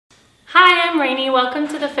I'm Rainey. Welcome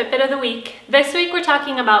to the Fitbit of the Week. This week we're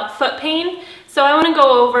talking about foot pain. So I want to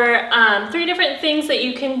go over 3 different things that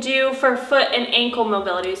you can do for foot and ankle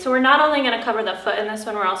mobility. So we're not only going to cover the foot in this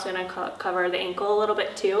one, we're also going to cover the ankle a little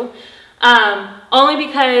bit too. Only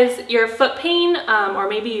because your foot pain, or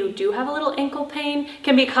maybe you do have a little ankle pain,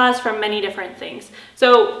 can be caused from many different things.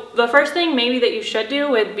 So the first thing maybe that you should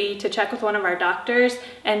do would be to check with one of our doctors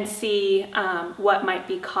and see what might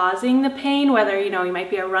be causing the pain, whether you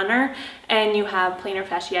might be a runner and you have plantar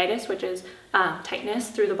fasciitis, which is tightness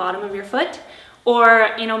through the bottom of your foot,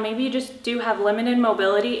 or maybe you just do have limited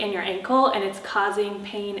mobility in your ankle and it's causing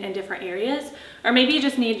pain in different areas, or maybe you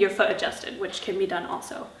just need your foot adjusted, which can be done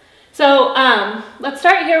also. So let's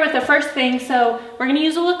start here with the first thing. So we're going to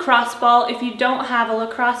use a lacrosse ball. If you don't have a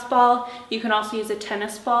lacrosse ball, you can also use a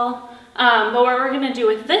tennis ball. But what we're going to do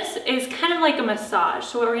with this is kind of like a massage.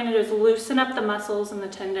 So what we're going to do is loosen up the muscles and the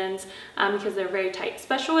tendons because they're very tight,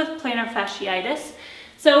 especially with plantar fasciitis.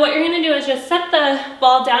 So what you're going to do is just set the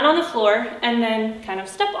ball down on the floor and then kind of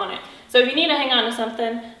step on it. So if you need to hang on to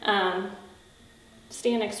something,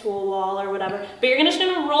 stand next to a wall or whatever, but you're just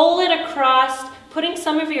going to roll it across, putting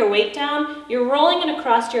some of your weight down. You're rolling it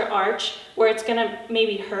across your arch where it's going to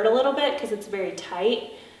maybe hurt a little bit because it's very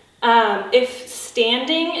tight. If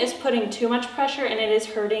standing is putting too much pressure and it is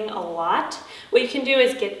hurting a lot, what you can do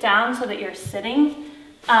is get down so that you're sitting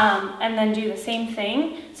and then do the same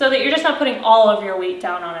thing so that you're just not putting all of your weight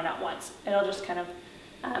down on it at once. It'll just kind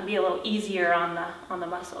of be a little easier on the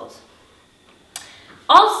muscles.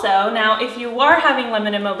 Also, now if you are having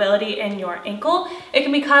limited mobility in your ankle, it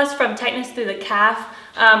can be caused from tightness through the calf,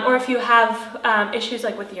 or if you have issues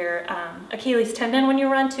like with your Achilles tendon when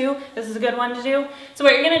you run too, this is a good one to do. So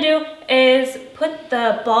what you're going to do is put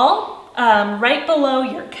the ball right below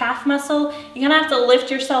your calf muscle. You're going to have to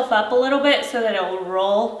lift yourself up a little bit so that it will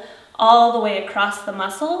roll all the way across the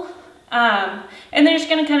muscle. And then you're just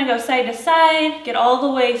going to kind of go side to side, get all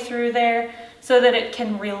the way through there, so that it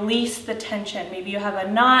can release the tension. Maybe you have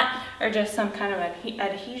a knot or just some kind of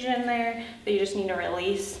adhesion there that you just need to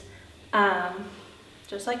release,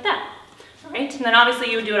 just like that. All right, and then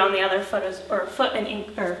obviously you would do it on the other foot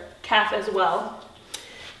or calf as well.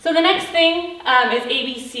 So the next thing is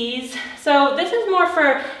ABCs. So this is more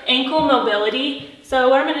for ankle mobility. So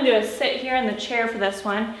what I'm going to do is sit here in the chair for this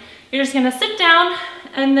one. You're just going to sit down,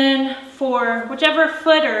 and then for whichever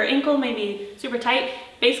foot or ankle may be super tight,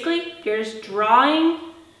 basically, you're just drawing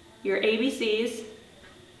your ABCs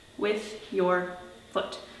with your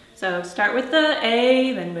foot. So start with the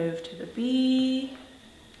A, then move to the B,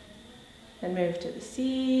 then move to the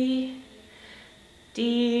C,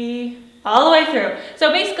 D, all the way through.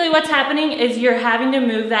 So basically what's happening is you're having to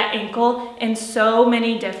move that ankle in so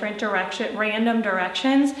many different random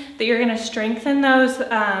directions, that you're going to strengthen those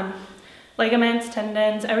ligaments,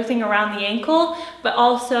 tendons, everything around the ankle, but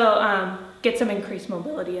also get some increased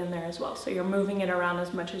mobility in there as well. So you're moving it around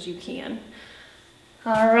as much as you can.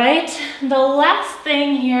 All right, the last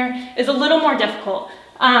thing here is a little more difficult.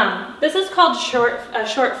 This is called a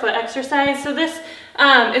short foot exercise. So this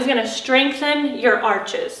is going to strengthen your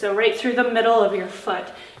arches, so right through the middle of your foot.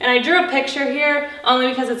 And I drew a picture here only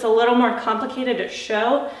because it's a little more complicated to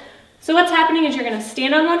show. So what's happening is you're going to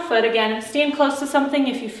stand on one foot again, stand close to something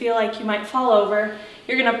if you feel like you might fall over.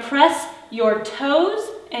 You're going to press your toes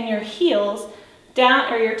and your heels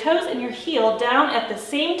down, or your toes and your heel down at the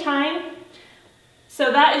same time.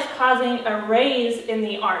 So that is causing a raise in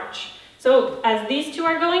the arch. So as these two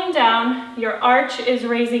are going down, your arch is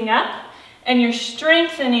raising up and you're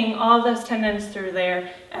strengthening all those tendons through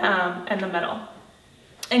there in the middle.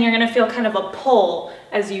 And you're going to feel kind of a pull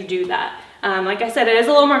as you do that. Like I said, it is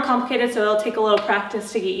a little more complicated, so it'll take a little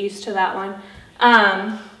practice to get used to that one.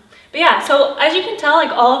 But yeah, so as you can tell,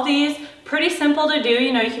 like all of these, pretty simple to do.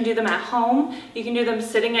 You can do them at home. You can do them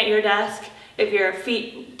sitting at your desk if your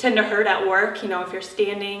feet tend to hurt at work, if you're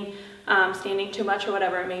standing too much or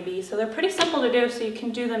whatever it may be. So they're pretty simple to do, so you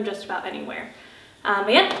can do them just about anywhere.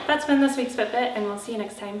 But yeah, that's been this week's Fitbit, and we'll see you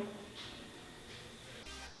next time.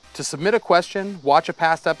 To submit a question, watch a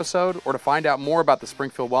past episode, or to find out more about the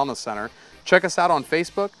Springfield Wellness Center, check us out on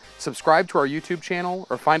Facebook, subscribe to our YouTube channel,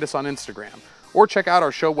 or find us on Instagram, or check out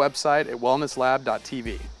our show website at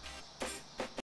wellnesslab.tv.